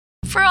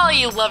For all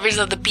you lovers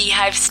of the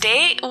Beehive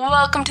State,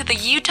 welcome to the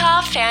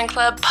Utah Fan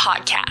Club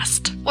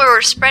podcast, where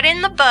we're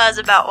spreading the buzz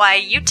about why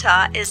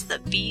Utah is the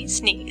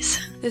bee's knees.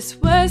 This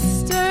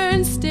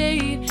western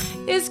state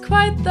is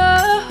quite the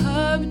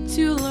hub.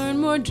 To learn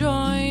more,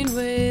 join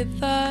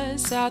with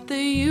us at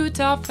the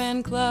Utah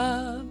Fan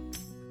Club.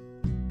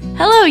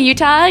 Hello,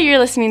 Utah. You're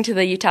listening to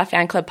the Utah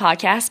Fan Club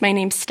podcast. My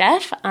name's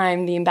Steph.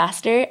 I'm the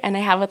ambassador, and I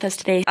have with us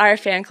today our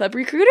fan club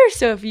recruiter.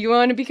 So if you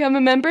want to become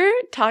a member,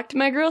 talk to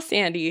my girl,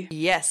 Sandy.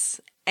 Yes,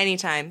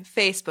 anytime.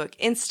 Facebook,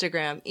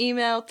 Instagram,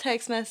 email,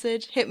 text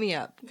message, hit me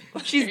up.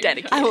 She's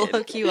dedicated. I will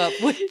hook you up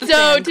with the So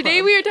fan today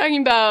club. we are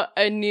talking about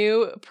a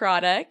new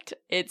product.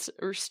 It's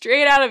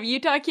straight out of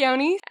Utah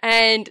County.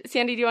 And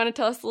Sandy, do you want to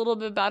tell us a little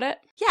bit about it?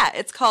 Yeah,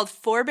 it's called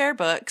Four Bear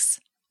Books.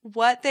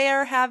 What they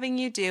are having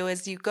you do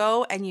is you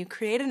go and you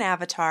create an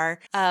avatar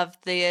of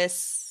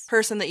this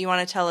person that you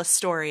want to tell a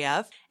story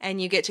of,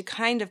 and you get to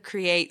kind of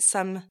create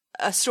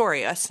a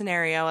story, a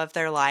scenario of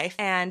their life.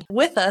 And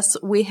with us,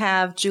 we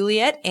have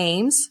Juliet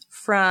Ames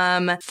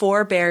from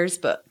Four Bears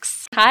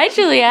Books. Hi,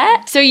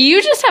 Juliet. So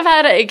you just have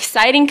had an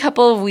exciting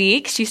couple of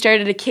weeks. You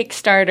started a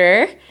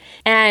Kickstarter,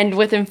 and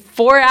within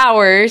 4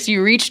 hours,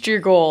 you reached your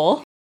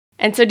goal.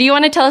 And so do you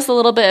want to tell us a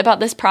little bit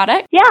about this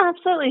product? Yeah,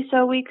 absolutely.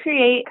 So we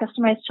create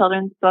customized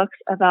children's books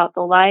about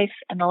the life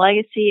and the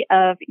legacy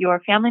of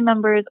your family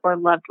members or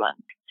loved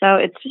ones. So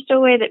it's just a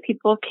way that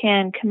people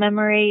can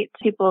commemorate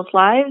people's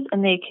lives,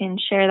 and they can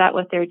share that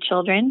with their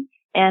children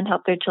and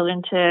help their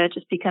children to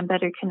just become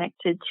better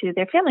connected to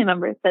their family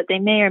members that they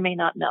may or may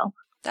not know.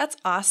 That's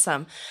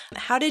awesome.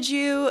 How did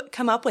you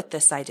come up with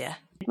this idea?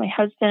 My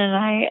husband and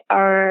I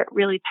are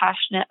really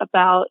passionate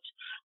about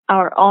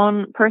our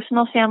own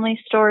personal family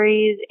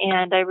stories,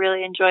 and I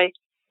really enjoy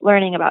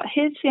learning about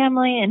his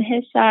family and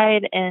his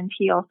side, and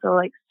he also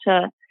likes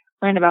to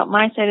learn about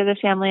my side of the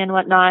family and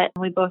whatnot.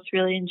 We both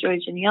really enjoy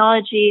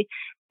genealogy,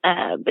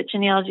 but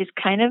genealogy is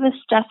kind of a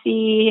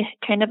stuffy,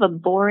 kind of a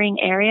boring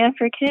area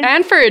for kids.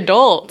 And for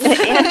adults.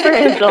 And for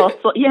adults.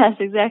 Well, yes,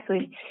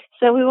 exactly.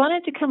 So we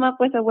wanted to come up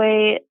with a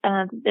way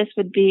this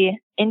would be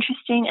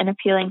interesting and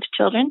appealing to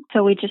children.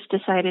 So we just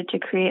decided to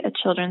create a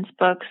children's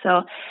book.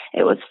 So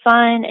it was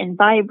fun and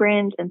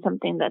vibrant and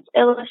something that's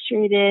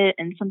illustrated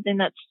and something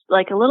that's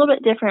like a little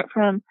bit different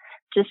from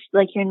just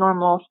like your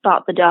normal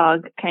Spot the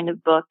Dog kind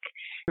of book,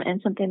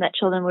 and something that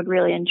children would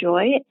really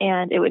enjoy,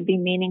 and it would be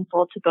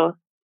meaningful to both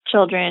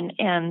children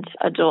and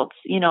adults,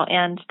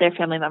 and their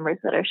family members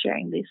that are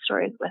sharing these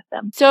stories with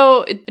them.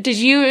 So did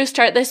you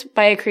start this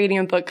by creating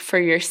a book for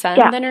your son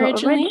then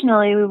originally? So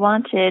originally we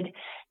wanted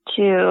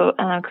to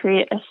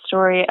create a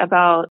story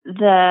about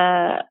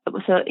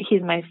so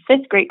he's my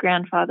fifth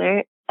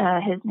great-grandfather.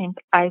 His name's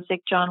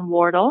Isaac John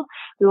Wardle.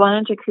 We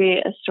wanted to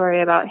create a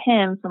story about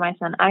him for my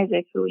son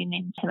Isaac, who we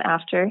named him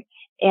after.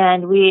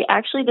 And we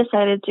actually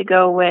decided to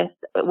go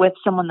with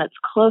someone that's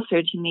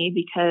closer to me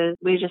because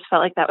we just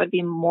felt like that would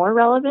be more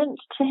relevant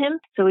to him.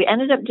 So we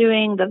ended up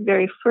doing the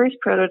very first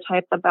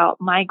prototype about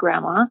my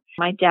grandma,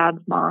 my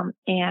dad's mom,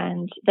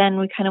 and then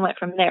we kind of went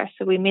from there.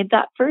 So we made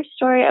that first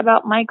story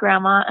about my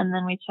grandma, and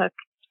then we took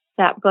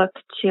that book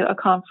to a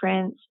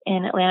conference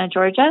in Atlanta,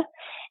 Georgia.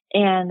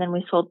 And then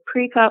we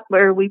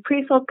we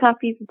pre-sold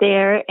copies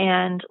there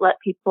and let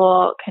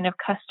people kind of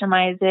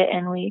customize it.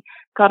 And we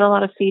got a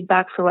lot of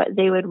feedback for what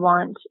they would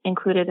want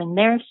included in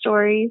their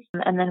stories.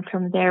 And then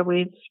from there,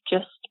 we've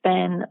just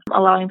been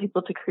allowing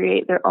people to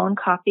create their own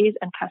copies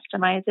and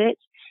customize it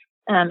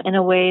in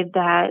a way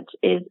that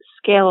is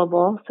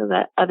scalable so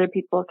that other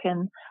people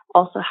can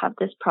also have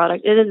this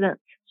product. It isn't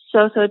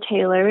so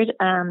tailored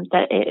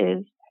that it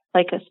is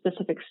like a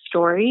specific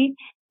story,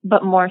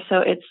 but more so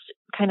it's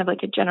kind of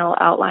like a general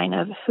outline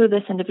of who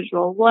this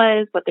individual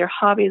was, what their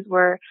hobbies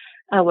were,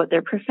 what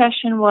their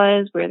profession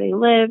was, where they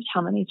lived, how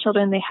many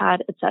children they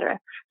had, etc.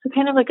 So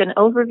kind of like an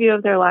overview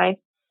of their life.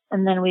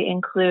 And then we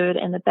include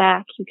in the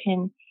back, you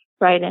can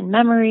write in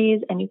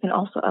memories, and you can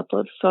also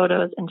upload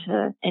photos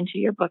into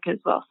your book as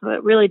well. So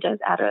it really does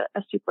add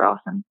a super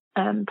awesome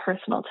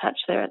personal touch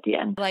there at the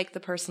end. I like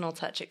the personal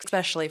touch,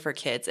 especially for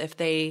kids. If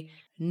they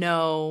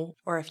know,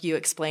 or if you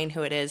explain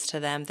who it is to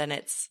them, then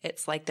it's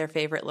like their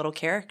favorite little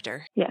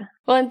character. Yeah.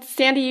 Well, and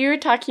Sandy, you were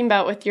talking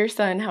about with your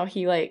son how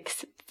he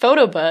likes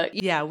photo books.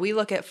 Yeah, we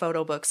look at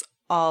photo books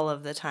all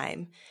of the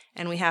time,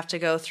 and we have to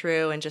go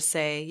through and just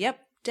say,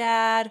 yep,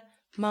 dad,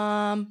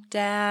 mom,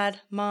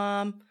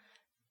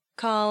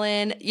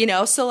 Colin,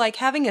 so like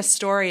having a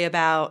story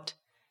about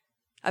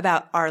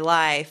our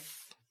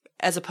life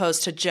as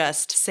opposed to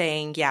just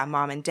saying, yeah,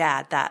 mom and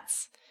dad,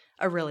 that's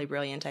a really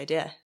brilliant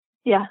idea.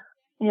 Yeah.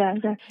 Yeah,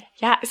 exactly.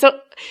 Yeah.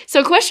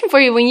 So question for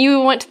you. When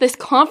you went to this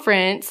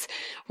conference,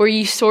 were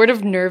you sort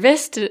of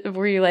nervous?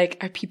 Were you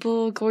like, are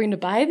people going to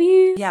buy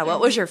these? Yeah.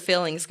 What was your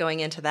feelings going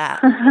into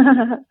that?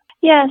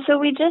 Yeah. So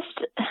we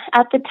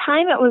at the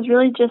time, it was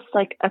really just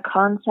like a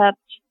concept,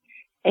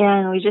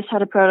 and we just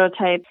had a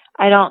prototype.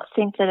 I don't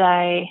think that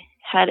I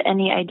had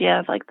any idea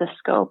of like the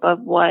scope of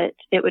what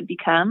it would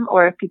become,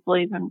 or if people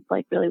even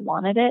like really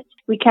wanted it.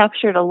 We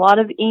captured a lot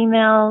of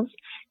emails,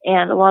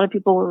 and a lot of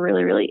people were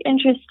really, really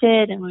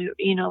interested, and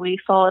we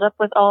followed up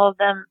with all of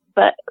them.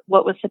 But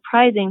what was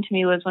surprising to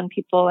me was when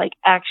people like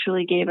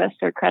actually gave us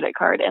their credit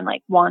card and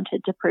like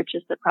wanted to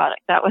purchase the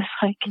product. That was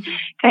like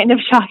kind of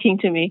shocking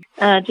to me.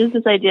 Just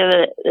this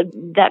idea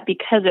that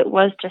because it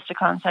was just a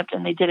concept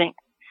and they didn't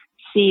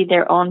see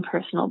their own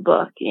personal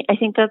book. I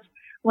think that's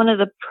one of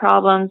the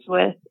problems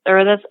with,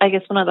 or that's, I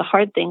guess, one of the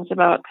hard things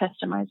about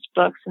customized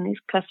books and these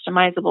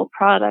customizable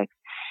products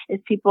is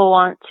people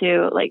want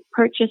to like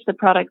purchase the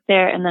product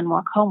there and then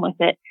walk home with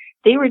it.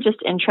 They were just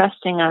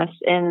entrusting us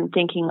in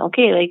thinking,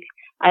 okay, like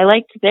I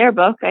liked their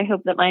book. I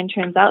hope that mine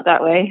turns out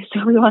that way.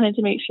 So we wanted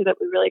to make sure that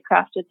we really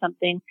crafted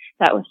something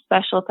that was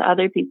special to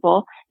other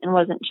people and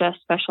wasn't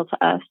just special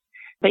to us.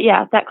 But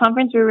yeah, at that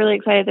conference, we were really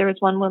excited. There was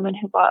one woman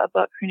who bought a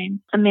book, her name's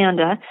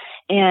Amanda,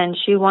 and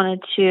she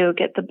wanted to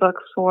get the book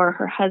for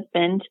her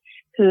husband,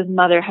 whose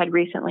mother had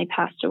recently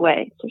passed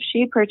away. So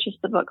she purchased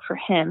the book for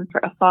him for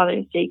a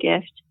Father's Day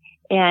gift.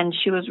 And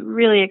she was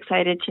really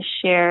excited to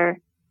share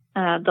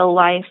the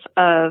life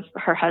of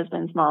her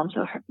husband's mom,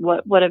 so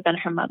what would have been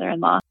her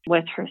mother-in-law,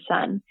 with her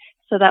son.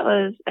 So that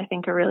was, I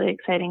think, a really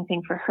exciting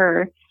thing for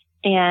her.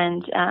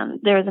 And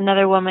there was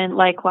another woman,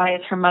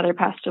 likewise, her mother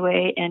passed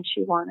away, and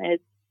she wanted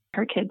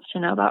her kids to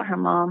know about her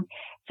mom.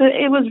 So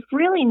it was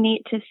really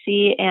neat to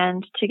see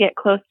and to get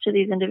close to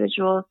these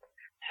individuals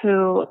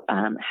who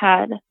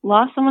had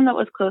lost someone that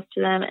was close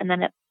to them, and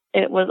then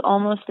it was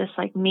almost this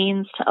like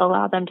means to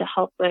allow them to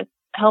help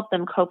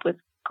them cope with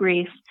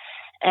grief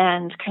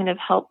and kind of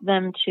help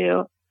them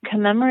to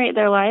commemorate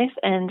their life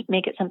and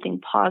make it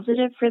something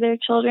positive for their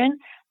children.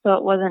 So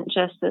it wasn't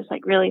just this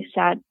like really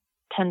sad,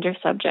 tender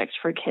subject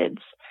for kids.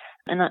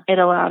 And it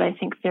allowed, I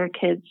think, their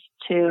kids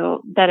to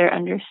better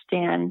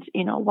understand,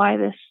 you know, why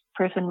this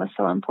person was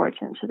so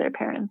important to their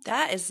parents.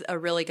 That is a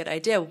really good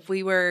idea.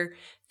 We were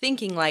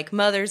thinking like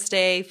Mother's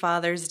Day,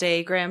 Father's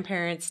Day,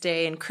 Grandparents'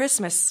 Day, and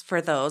Christmas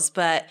for those.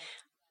 But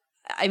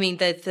I mean,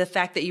 the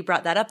fact that you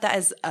brought that up, that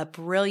is a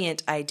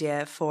brilliant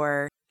idea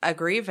for a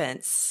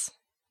grievance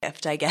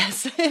gift, I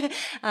guess,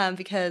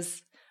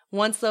 because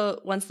once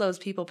those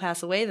people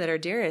pass away that are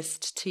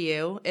dearest to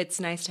you, it's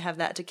nice to have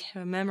that to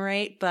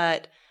commemorate,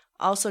 but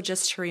also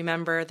just to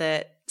remember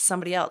that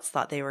somebody else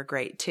thought they were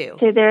great too.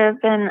 So there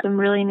have been some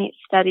really neat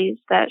studies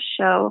that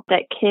show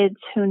that kids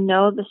who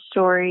know the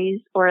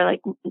stories or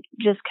like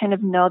just kind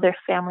of know their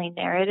family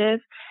narrative,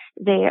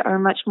 they are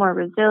much more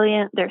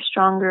resilient, they're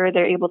stronger,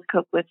 they're able to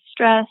cope with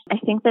stress. I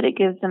think that it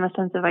gives them a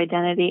sense of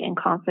identity and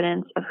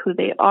confidence of who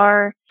they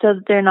are so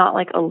that they're not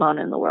like alone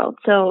in the world.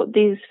 So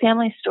these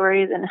family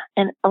stories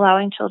and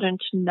allowing children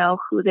to know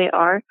who they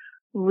are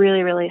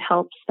really, really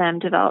helps them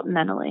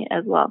developmentally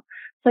as well.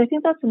 So I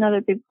think that's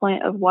another big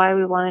point of why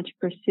we wanted to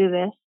pursue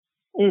this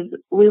is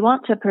we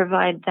want to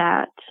provide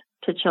that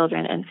to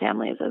children and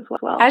families as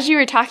well. As you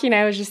were talking,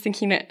 I was just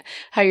thinking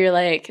how you're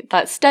like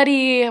that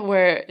study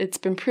where it's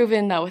been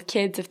proven that with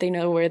kids, if they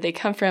know where they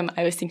come from,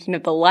 I was thinking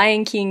of the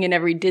Lion King in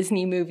every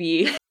Disney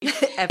movie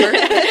ever.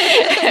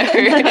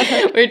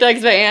 Where it talks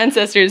about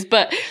ancestors.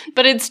 But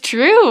it's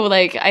true.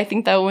 Like, I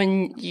think that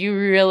when you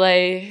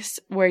realize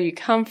where you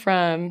come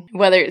from,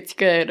 whether it's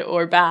good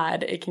or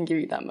bad, it can give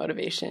you that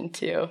motivation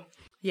too.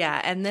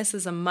 Yeah, and this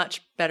is a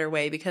much better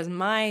way because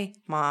my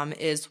mom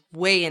is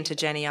way into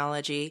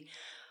genealogy,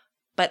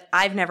 but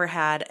I've never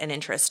had an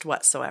interest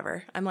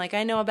whatsoever. I'm like,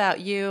 I know about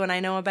you and I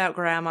know about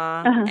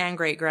grandma and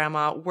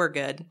great-grandma. We're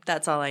good.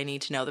 That's all I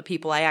need to know, the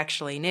people I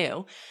actually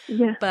knew.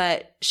 Yeah.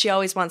 But she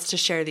always wants to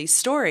share these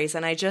stories,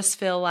 and I just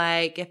feel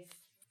like if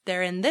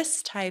they're in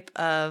this type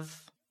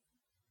of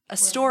a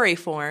story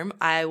form,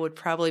 I would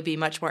probably be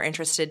much more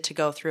interested to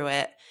go through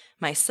it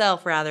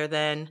myself rather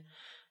than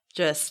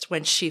just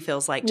when she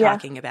feels like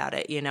talking about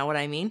it. You know what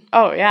I mean?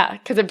 Oh, yeah,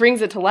 because it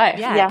brings it to life.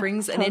 Yeah, it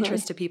brings an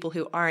interest to people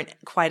who aren't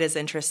quite as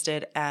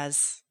interested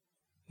as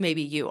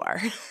maybe you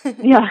are.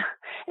 Yeah,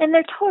 and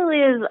there totally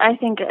is, I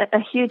think, a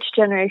huge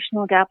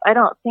generational gap. I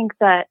don't think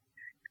that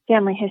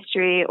family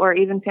history or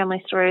even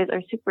family stories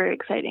are super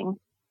exciting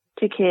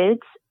to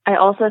kids. I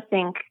also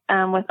think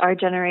with our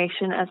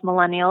generation as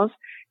millennials,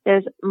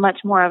 there's much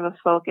more of a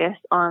focus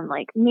on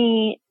like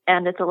me,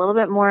 and it's a little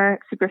bit more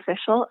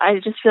superficial. I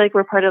just feel like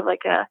we're part of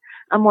like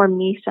a more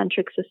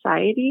me-centric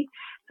society.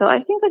 So I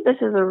think that this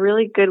is a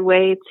really good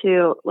way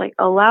to like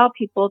allow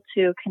people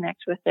to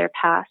connect with their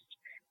past,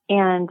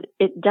 and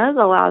it does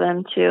allow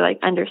them to like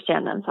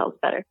understand themselves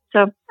better.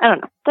 So I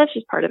don't know. That's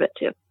just part of it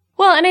too.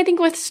 Well, and I think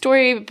with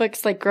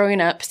storybooks, like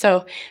growing up,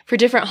 so for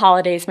different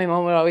holidays, my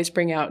mom would always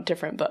bring out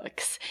different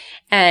books.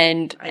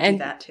 And I do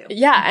that too.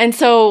 Yeah. And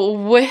so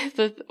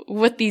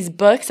with these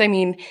books, I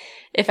mean,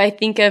 if I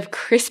think of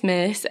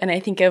Christmas and I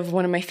think of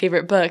one of my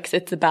favorite books,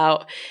 it's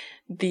about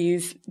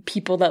these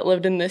people that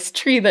lived in this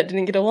tree that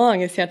didn't get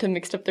along and Santa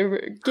mixed up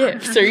their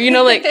gifts, or, you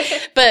know, like,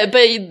 but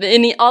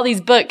in all these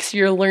books,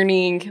 you're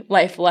learning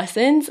life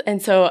lessons.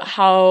 And so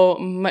how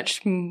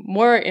much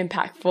more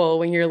impactful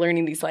when you're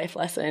learning these life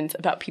lessons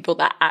about people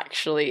that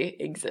actually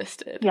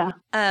existed. Yeah.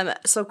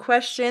 So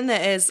question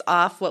that is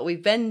off what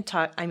we've been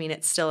talking, I mean,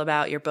 it's still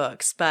about your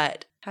books,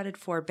 but how did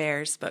Four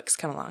Bears books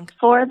come along?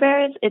 Four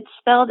Bears, it's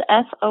spelled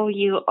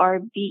Fourbears,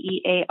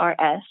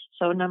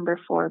 so number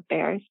 4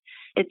 bears.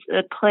 It's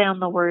a play on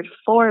the word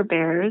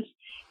forebears,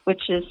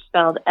 which is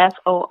spelled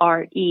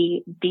Forebears.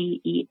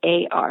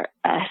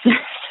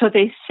 So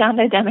they sound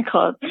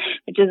identical,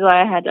 which is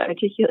why I had to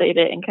articulate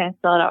it and kind of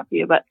spell it out for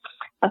you. But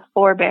a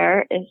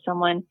forebear is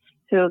someone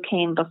who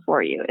came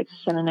before you. It's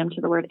a synonym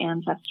to the word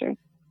ancestor.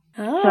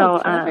 Oh,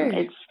 so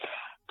it's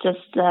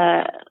just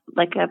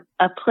like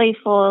a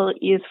playful,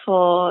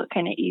 youthful,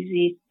 kind of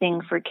easy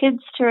thing for kids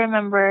to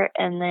remember.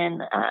 And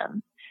then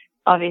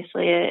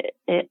obviously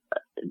it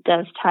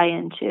does tie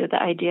into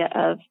the idea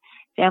of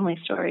family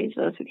stories,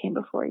 those who came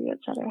before you,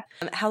 etc.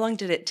 How long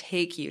did it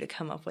take you to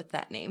come up with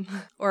that name?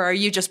 Or are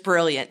you just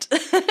brilliant?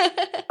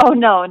 Oh,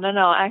 no.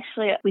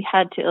 Actually, we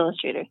had two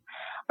illustrators.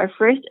 Our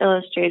first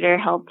illustrator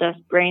helped us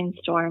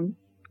brainstorm,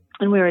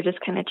 and we were just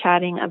kind of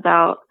chatting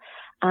about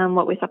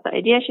what we thought the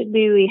idea should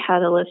be. We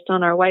had a list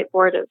on our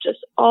whiteboard of just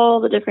all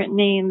the different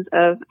names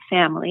of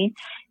family,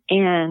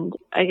 and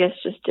I guess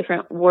just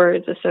different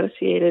words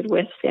associated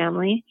with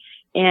family.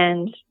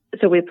 And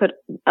so we put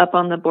up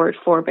on the board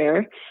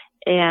forebear,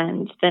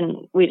 and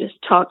then we just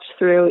talked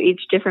through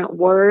each different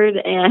word,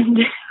 and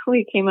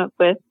we came up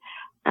with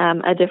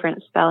a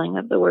different spelling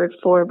of the word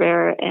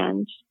forebear,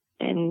 and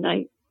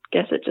I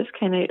guess it just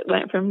kind of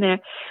went from there.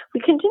 We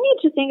continued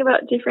to think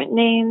about different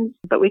names,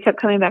 but we kept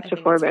coming back to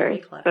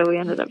forebears, so we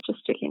ended up just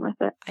sticking with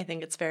it. I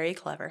think it's very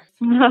clever.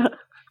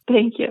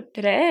 Thank you.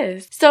 It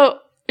is. So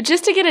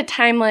just to get a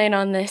timeline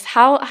on this,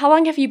 how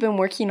long have you been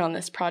working on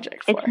this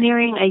project for? It's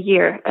nearing a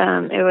year.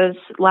 It was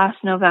last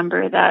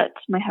November that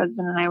my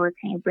husband and I were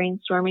kind of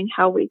brainstorming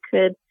how we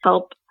could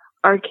help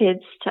our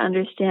kids to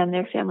understand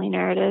their family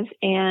narrative.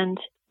 And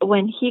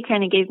when he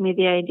kind of gave me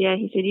the idea,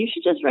 he said, you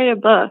should just write a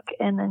book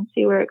and then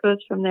see where it goes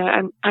from there.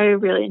 I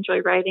really enjoy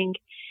writing.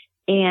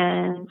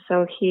 And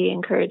so he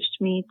encouraged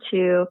me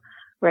to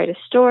write a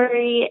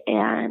story.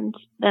 And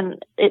then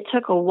it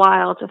took a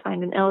while to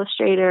find an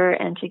illustrator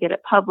and to get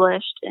it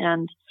published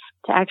and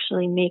to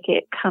actually make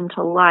it come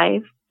to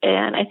life.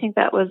 And I think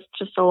that was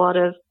just a lot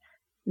of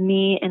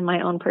me and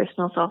my own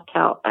personal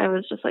self-doubt. I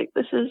was just like,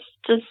 this is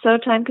just so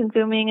time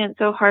consuming and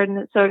so hard and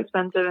it's so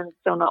expensive and it's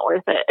so not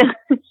worth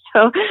it.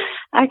 So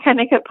I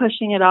kind of kept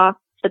pushing it off.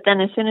 But then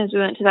as soon as we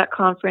went to that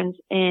conference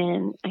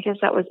in, I guess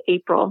that was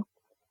April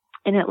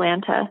in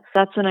Atlanta,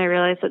 that's when I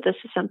realized that this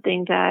is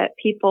something that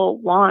people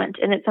want.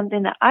 And it's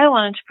something that I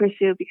wanted to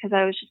pursue because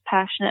I was just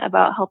passionate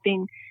about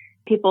helping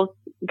people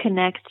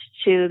connect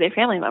to their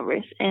family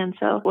members. And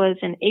so it was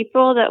in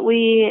April that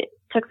we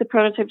took the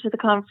prototype to the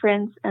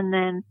conference, and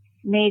then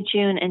May,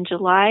 June, and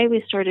July,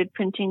 we started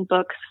printing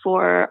books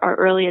for our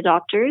early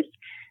adopters.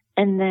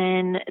 And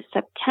then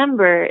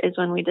September is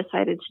when we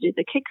decided to do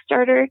the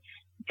Kickstarter,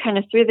 kind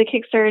of threw the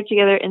Kickstarter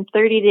together in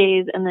 30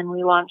 days. And then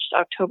we launched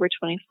October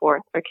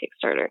 24th, our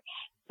Kickstarter.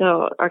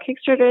 So our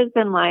Kickstarter has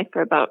been live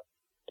for about,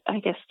 I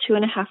guess,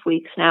 2.5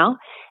 weeks now.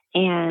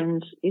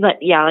 And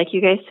yeah, like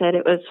you guys said,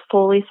 it was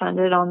fully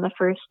funded on the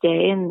first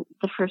day. And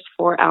the first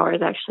 4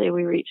 hours, actually,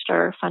 we reached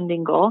our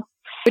funding goal.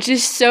 Which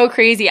is so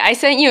crazy. I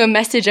sent you a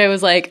message. I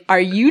was like, are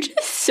you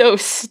just so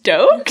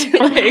stoked?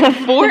 Like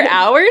 4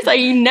 hours?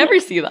 You never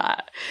see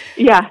that.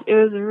 Yeah, it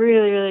was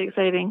really, really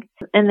exciting.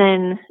 And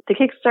then the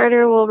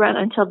Kickstarter will run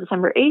until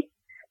December 8th.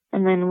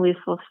 And then we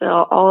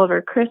fulfill all of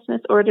our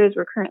Christmas orders.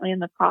 We're currently in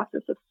the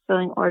process of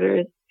fulfilling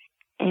orders.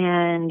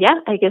 And yeah,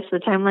 I guess the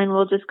timeline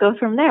will just go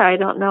from there. I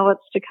don't know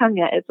what's to come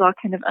yet. It's all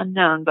kind of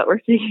unknown, but we're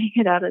figuring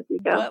it out as we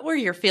go. What were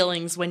your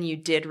feelings when you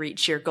did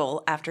reach your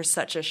goal after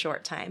such a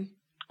short time?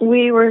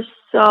 We were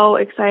so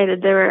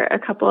excited. There were a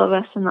couple of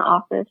us in the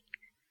office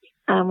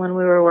when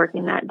we were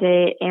working that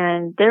day,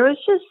 and there was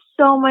just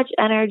so much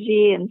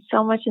energy and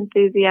so much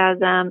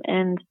enthusiasm.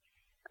 And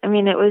I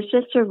mean, it was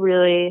just a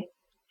really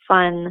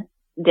fun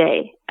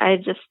day. I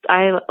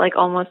like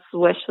almost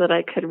wish that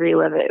I could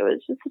relive it. It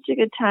was just such a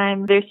good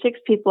time. There's 6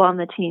 people on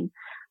the team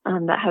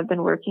that have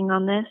been working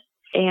on this.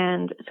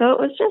 And so it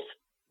was just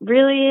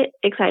really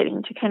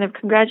exciting to kind of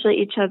congratulate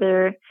each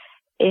other.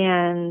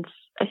 And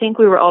I think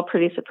we were all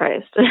pretty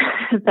surprised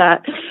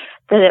that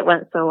it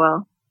went so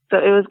well. So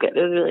it was good.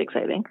 It was really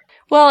exciting.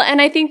 Well,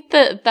 and I think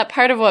that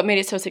part of what made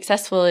it so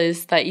successful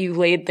is that you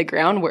laid the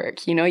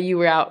groundwork. You know, you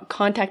were out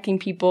contacting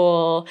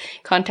people,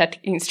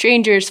 contacting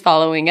strangers,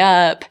 following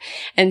up.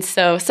 And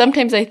so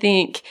sometimes I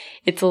think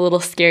it's a little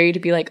scary to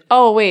be like,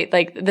 oh, wait,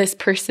 like this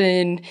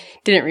person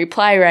didn't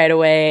reply right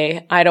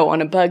away. I don't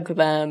want to bug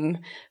them.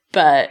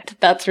 But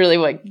that's really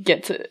what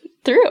gets it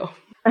through.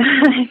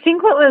 I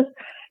think what was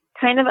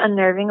kind of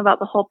unnerving about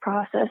the whole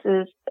process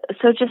is,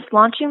 so just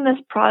launching this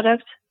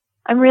product,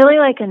 I'm really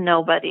like a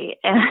nobody.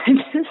 And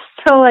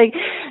so like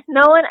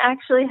no one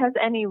actually has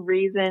any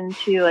reason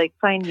to like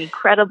find me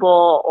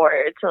credible or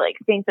to like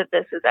think that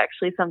this is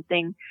actually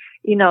something,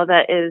 you know,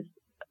 that is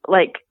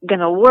like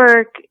gonna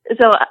work.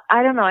 So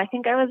I don't know. I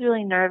think I was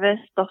really nervous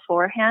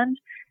beforehand,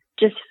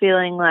 just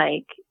feeling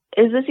like,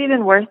 is this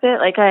even worth it?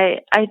 Like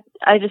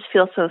I just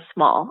feel so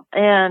small.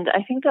 And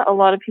I think that a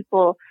lot of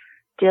people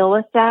deal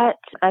with that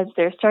as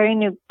they're starting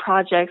new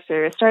projects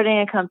or starting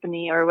a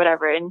company or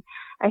whatever. And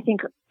I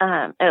think,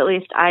 at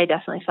least I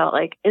definitely felt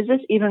like, is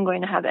this even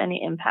going to have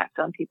any impact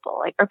on people?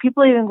 Like, are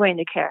people even going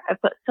to care? I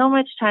put so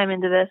much time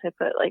into this. I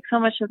put like so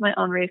much of my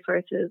own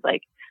resources.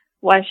 Like,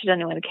 why should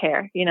anyone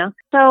care? You know?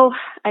 So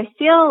I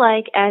feel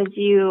like as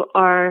you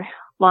are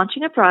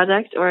launching a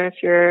product, or if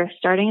you're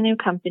starting a new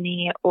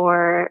company,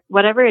 or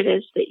whatever it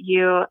is that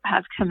you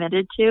have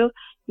committed to,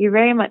 you're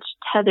very much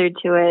tethered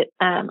to it.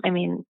 I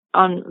mean,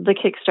 on the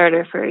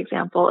Kickstarter, for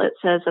example, it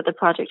says that the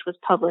project was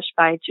published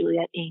by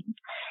Juliet Eames.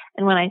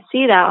 And when I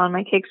see that on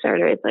my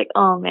Kickstarter, it's like,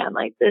 oh man,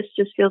 like this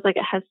just feels like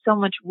it has so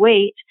much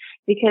weight,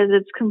 because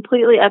it's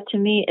completely up to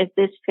me if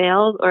this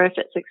fails or if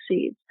it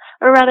succeeds.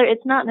 Or rather,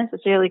 it's not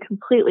necessarily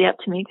completely up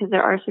to me, because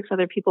there are 6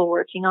 other people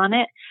working on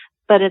it,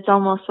 but it's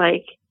almost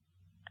like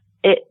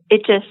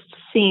it just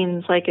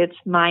seems like it's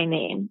my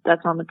name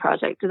that's on the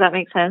project. Does that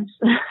make sense?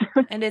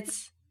 And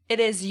it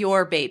is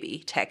your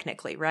baby,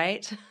 technically,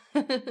 right?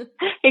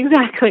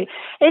 Exactly.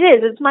 It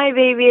is. It's my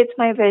baby. It's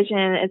my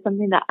vision. It's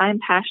something that I'm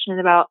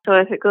passionate about. So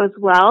if it goes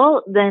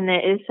well, then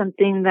it is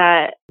something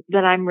that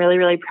I'm really,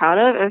 really proud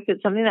of. If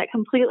it's something that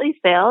completely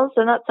fails,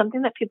 then that's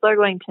something that people are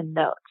going to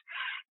note.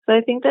 So I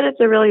think that it's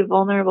a really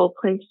vulnerable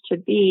place to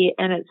be.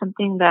 And it's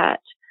something that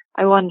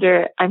I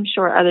wonder, I'm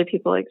sure other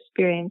people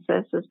experience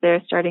this as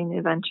they're starting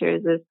new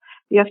ventures, is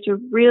you have to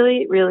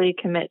really, really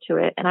commit to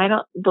it. And I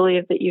don't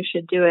believe that you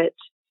should do it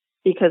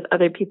because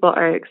other people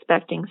are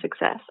expecting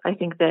success. I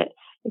think that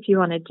if you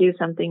want to do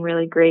something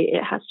really great,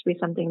 it has to be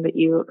something that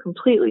you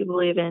completely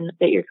believe in,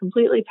 that you're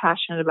completely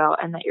passionate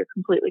about, and that you're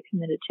completely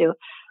committed to,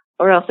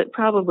 or else it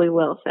probably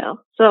will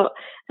fail. So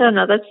I don't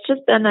know, that's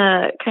just been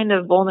a kind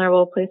of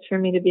vulnerable place for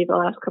me to be the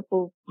last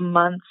couple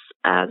months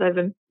as I've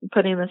been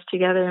putting this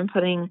together and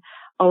putting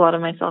a lot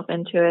of myself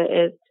into it.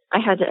 Is I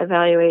had to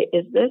evaluate,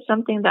 is this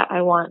something that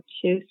I want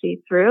to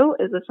see through?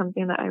 Is this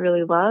something that I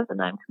really love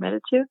and I'm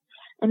committed to?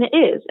 And it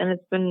is. And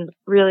it's been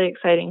really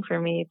exciting for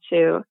me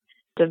to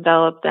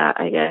develop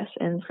that, I guess,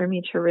 and for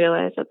me to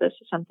realize that this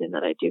is something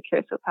that I do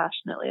care so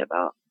passionately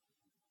about.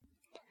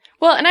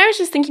 Well, and I was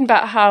just thinking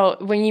about how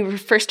when you were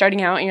first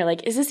starting out and you're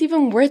like, is this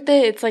even worth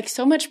it? It's like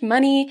so much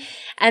money.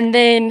 And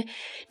then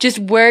just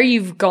where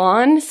you've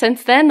gone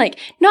since then, like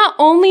not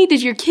only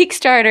did your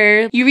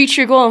Kickstarter, you reach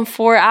your goal in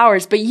 4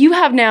 hours, but you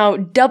have now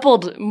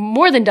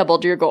more than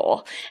doubled your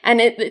goal.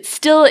 And it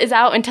still is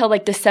out until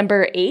like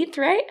December 8th,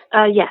 right?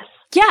 Yes.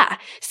 Yeah.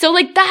 So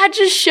like that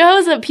just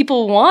shows that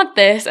people want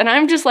this. And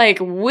I'm just like,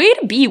 way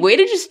to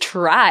just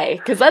try.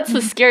 Cause that's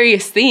the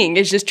scariest thing,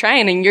 is just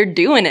trying, and you're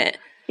doing it.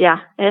 Yeah,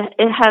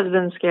 it has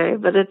been scary,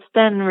 but it's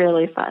been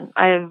really fun.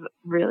 I've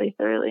really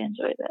thoroughly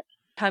enjoyed it.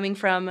 Coming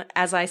from,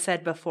 as I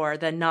said before,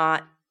 the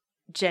not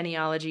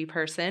genealogy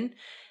person,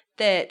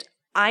 that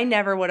I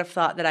never would have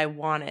thought that I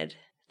wanted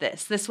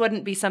this. This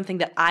wouldn't be something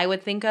that I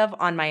would think of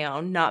on my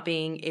own, not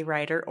being a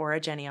writer or a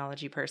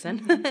genealogy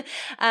person.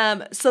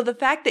 So the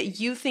fact that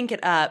you think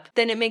it up,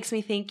 then it makes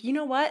me think, you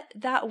know what?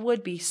 That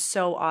would be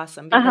so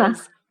awesome,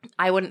 because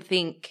I wouldn't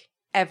think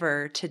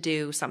ever to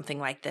do something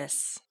like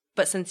this.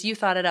 But since you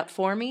thought it up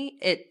for me,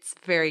 it's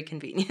very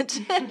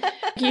convenient.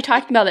 You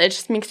talking about it, it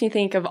just makes me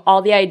think of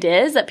all the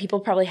ideas that people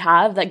probably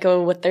have that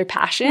go with their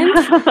passions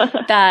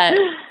that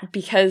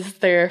because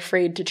they're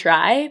afraid to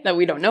try that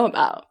we don't know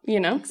about,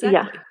 you know? Exactly.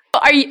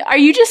 Yeah. Are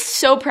you just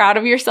so proud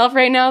of yourself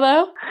right now,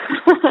 though?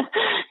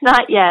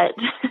 Not yet.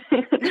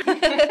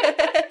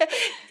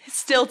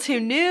 Still too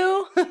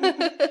new?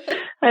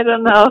 I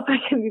don't know if I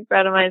can be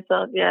proud of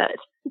myself yet.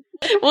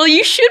 Well,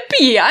 you should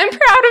be. I'm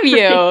proud of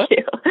you. Thank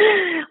you.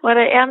 What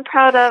I am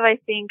proud of, I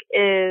think,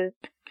 is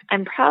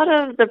I'm proud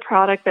of the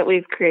product that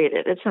we've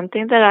created. It's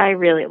something that I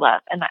really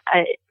love. And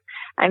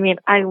I mean,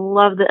 I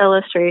love the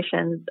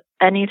illustrations.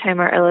 Anytime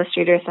our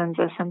illustrator sends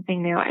us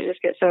something new, I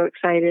just get so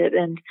excited.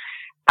 And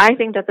I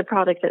think that the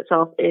product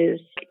itself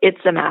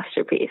it's a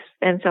masterpiece.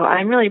 And so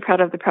I'm really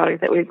proud of the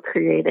product that we've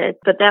created.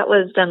 But that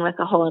was done with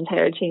the whole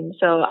entire team.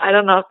 So I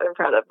don't know if I'm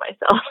proud of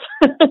myself.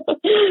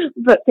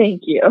 But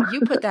thank you.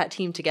 You put that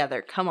team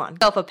together. Come on.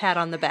 Self a pat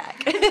on the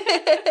back.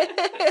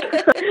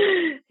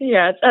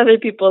 Yeah, it's other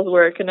people's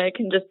work, and I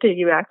can just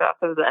piggyback off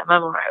of them.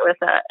 I'm all right with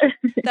that.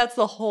 That's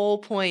the whole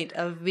point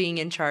of being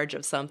in charge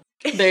of something.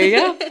 There you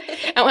go.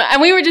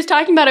 And we were just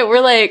talking about it. We're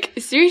like,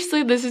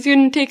 seriously, this is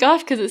going to take off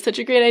because it's such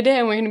a great idea.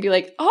 And we're going to be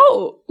like,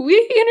 oh, we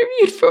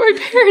interviewed 4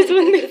 bears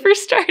when they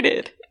first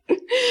started.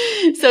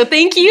 So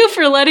thank you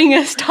for letting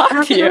us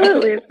talk to you.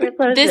 Absolutely, it's my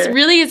pleasure. This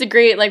really is a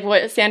great, like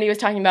what Sandy was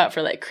talking about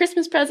for like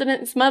Christmas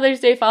presents,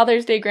 Mother's Day,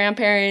 Father's Day,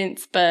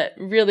 grandparents, but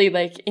really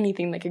like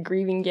anything like a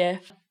grieving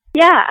gift.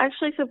 Yeah,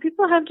 actually, so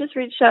people have just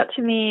reached out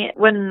to me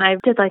when I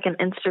did like an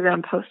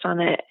Instagram post on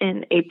it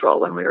in April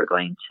when we were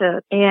going to,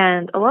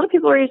 and a lot of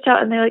people reached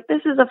out and they're like,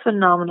 this is a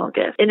phenomenal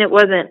gift. And it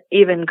wasn't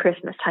even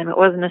Christmas time. It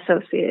wasn't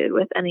associated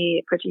with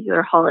any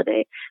particular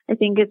holiday. I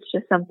think it's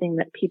just something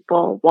that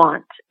people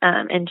want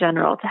in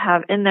general to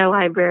have in their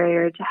library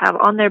or to have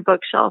on their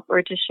bookshelf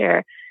or to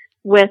share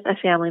with a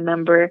family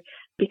member.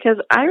 Because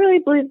I really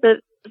believe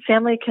that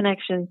family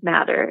connections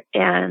matter,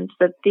 and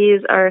that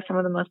these are some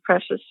of the most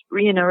precious,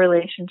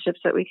 relationships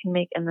that we can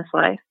make in this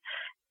life.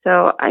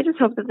 So I just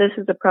hope that this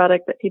is a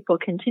product that people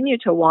continue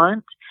to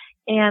want,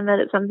 and that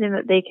it's something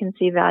that they can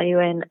see value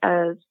in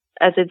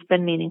as it's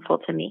been meaningful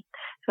to me.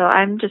 So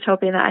I'm just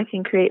hoping that I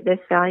can create this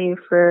value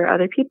for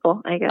other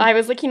people, I guess. I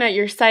was looking at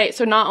your site.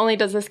 So not only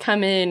does this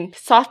come in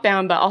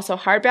softbound, but also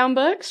hardbound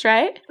books,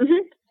 right?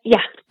 Mm-hmm.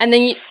 Yeah. And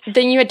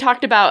then you had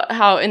talked about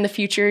how in the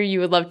future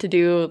you would love to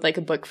do like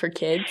a book for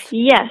kids.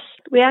 Yes.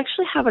 We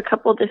actually have a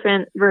couple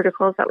different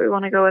verticals that we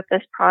want to go with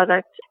this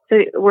product. So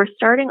we're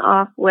starting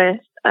off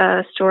with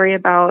a story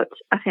about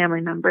a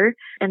family member.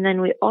 And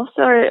then we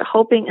also are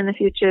hoping in the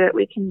future that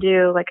we can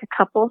do like a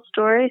couple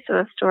story. So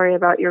a story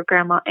about your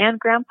grandma and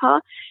grandpa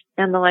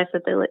and the life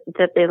that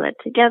they led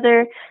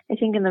together. I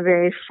think in the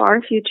very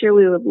far future,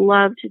 we would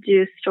love to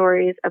do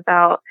stories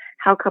about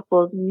how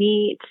couples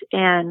meet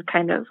and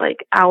kind of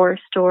like our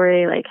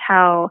story, like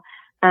how,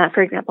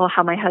 for example,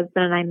 how my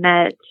husband and I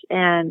met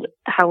and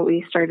how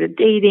we started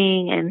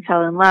dating and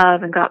fell in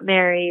love and got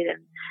married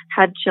and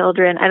had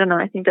children. I don't know.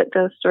 I think that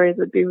those stories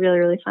would be really,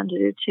 really fun to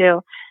do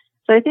too.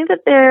 So I think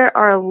that there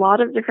are a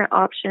lot of different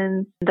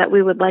options that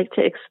we would like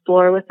to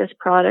explore with this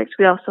product.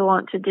 We also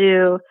want to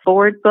do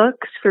board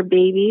books for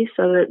babies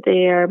so that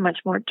they are much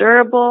more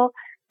durable.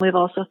 We've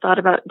also thought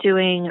about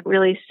doing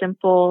really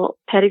simple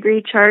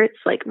pedigree charts,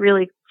 like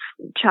really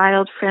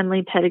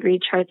child-friendly pedigree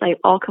charts, like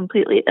all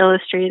completely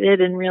illustrated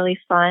and really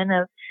fun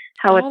of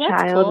how a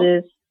child cool.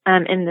 is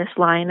in this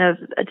line of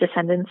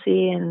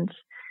descendancy, and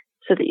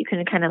so that you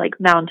can kind of like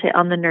mount it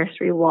on the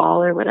nursery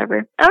wall or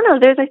whatever. I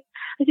don't know.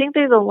 I think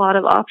there's a lot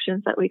of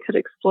options that we could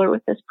explore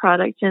with this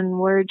product, and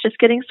we're just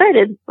getting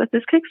started with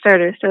this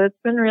Kickstarter. So it's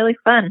been really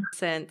fun.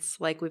 Since,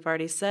 like we've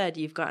already said,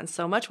 you've gotten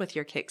so much with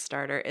your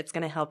Kickstarter, it's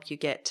going to help you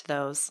get to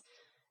those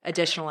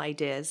additional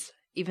ideas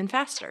even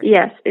faster.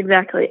 Yes,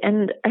 exactly.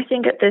 And I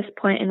think at this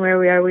point in where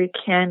we are, we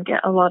can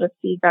get a lot of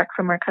feedback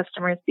from our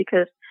customers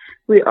because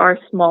we are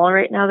small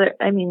right now.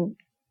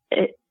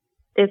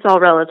 It's all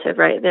relative,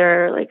 right?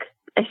 There are like,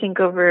 I think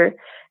over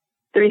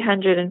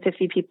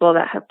 350 people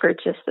that have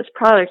purchased this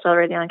product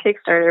already on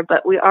Kickstarter,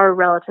 but we are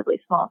relatively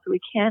small. So we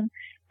can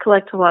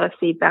collect a lot of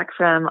feedback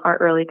from our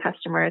early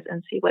customers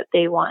and see what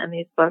they want in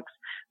these books,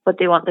 what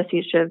they want the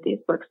future of these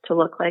books to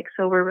look like.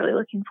 So we're really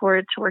looking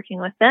forward to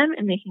working with them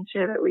and making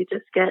sure that we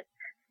just get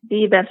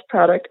the best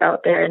product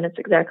out there and it's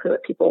exactly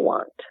what people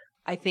want.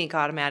 I think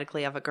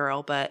automatically of a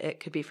girl, but it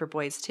could be for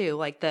boys too.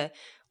 Like the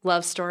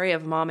love story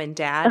of mom and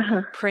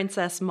dad,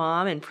 Princess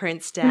Mom and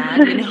Prince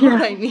Dad. You know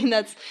what I mean?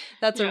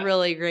 That's a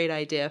really great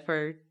idea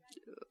for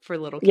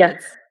little kids.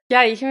 Yes.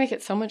 Yeah, you can make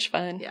it so much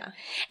fun. Yeah.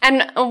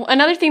 And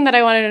another thing that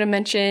I wanted to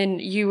mention,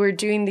 you were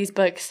doing these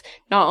books,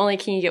 not only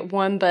can you get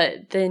one,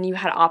 but then you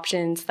had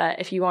options that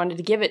if you wanted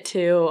to give it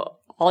to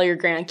all your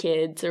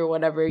grandkids or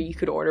whatever, you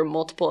could order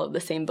multiple of the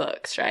same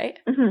books, right?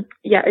 Mm-hmm.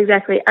 Yeah,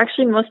 exactly.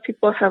 Actually, most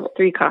people have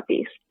 3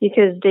 copies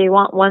because they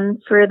want one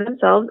for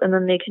themselves and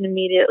then they can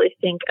immediately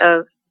think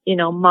of,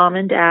 mom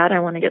and dad. I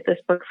want to get this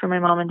book for my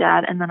mom and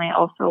dad. And then I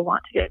also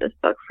want to get this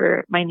book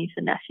for my niece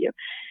and nephew.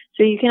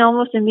 So you can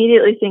almost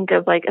immediately think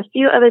of like a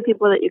few other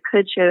people that you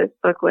could share this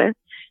book with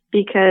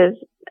because,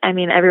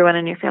 everyone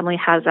in your family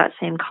has that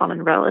same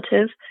common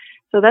relative.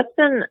 So that's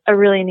been a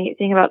really neat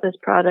thing about this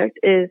product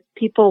is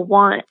people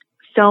want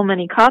so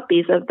many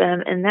copies of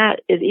them, and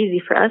that is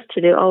easy for us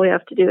to do. All we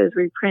have to do is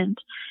reprint.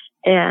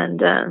 And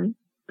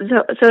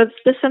so it's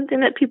just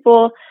something that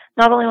people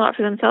not only want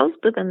for themselves,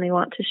 but then they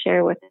want to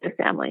share with their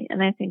family.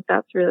 And I think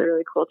that's really,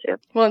 really cool too.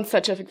 Well, it's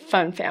such a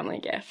fun family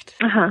gift.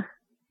 Uh-huh.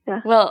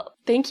 Yeah. Well,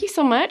 thank you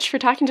so much for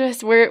talking to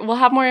us. We'll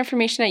have more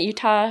information at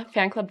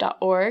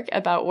utahfanclub.org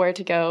about where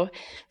to go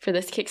for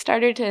this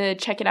Kickstarter to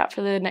check it out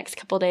for the next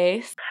couple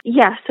days.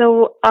 Yeah,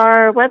 so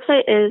our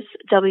website is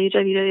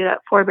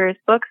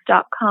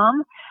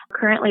www.fourbearsbooks.com.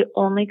 Currently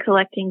only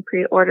collecting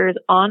pre-orders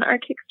on our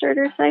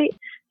Kickstarter site,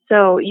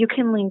 so you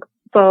can link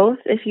both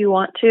if you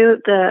want to.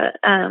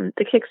 The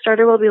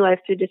Kickstarter will be live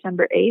through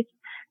December 8th.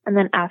 And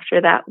then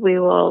after that, we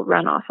will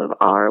run off of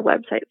our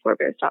website,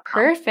 fourbears.com.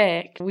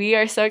 Perfect. We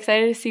are so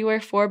excited to see where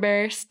Four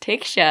Bears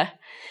takes you.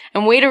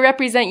 And way to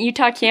represent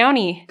Utah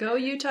County. Go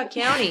Utah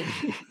County.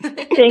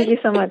 Thank you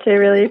so much. I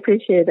really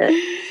appreciate it.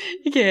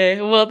 Okay.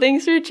 Well,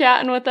 thanks for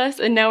chatting with us.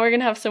 And now we're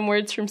going to have some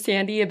words from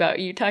Sandy about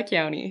Utah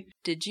County.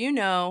 Did you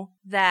know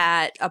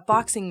that a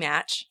boxing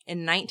match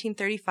in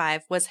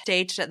 1935 was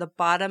staged at the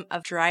bottom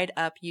of dried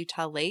up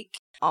Utah Lake?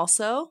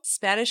 Also,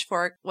 Spanish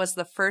Fork was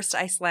the first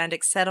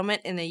Icelandic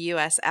settlement in the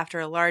U.S.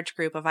 after a large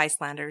group of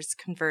Icelanders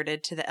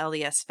converted to the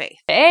LDS faith.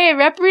 Hey,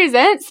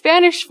 represent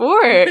Spanish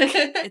Fork.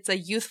 It's a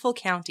youthful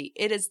county.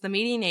 The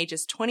median age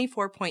is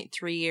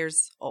 24.3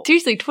 years old.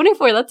 Seriously,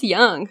 24, that's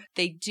young.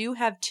 They do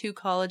have 2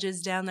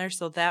 colleges down there,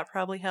 so that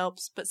probably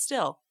helps. But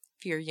still,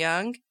 if you're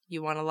young,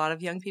 you want a lot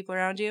of young people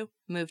around you,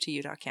 move to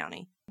Utah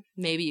County.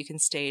 Maybe you can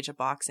stage a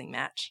boxing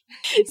match.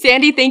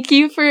 Sandy, thank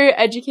you for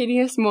educating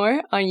us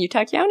more on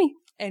Utah County.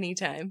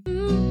 Anytime.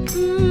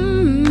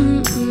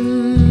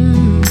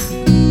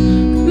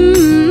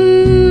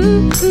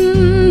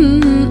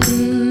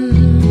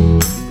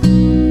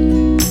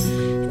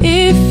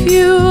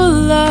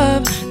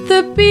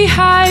 the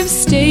Beehive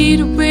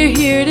State, we're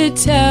here to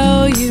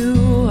tell you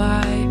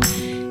why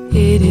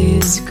it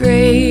is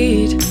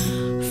great.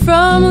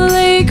 From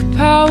Lake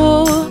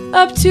Powell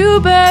up to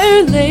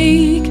Bear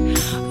Lake,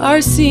 our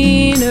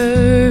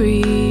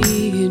scenery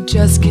you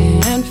just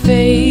can't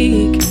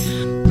fake.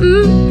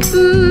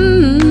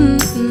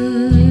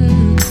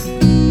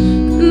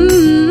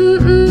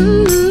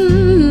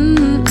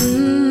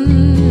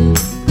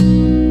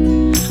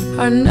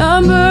 Our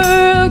number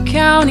of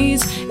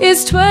counties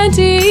is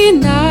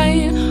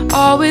 29,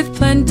 all with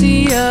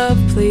plenty of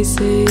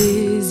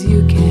places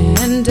you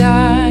can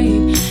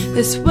dine.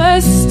 This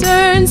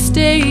western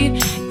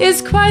state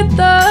is quite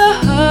the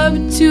hub.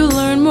 To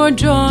learn more,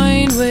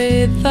 join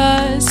with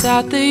us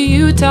at the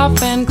Utah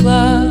Fan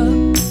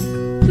Club.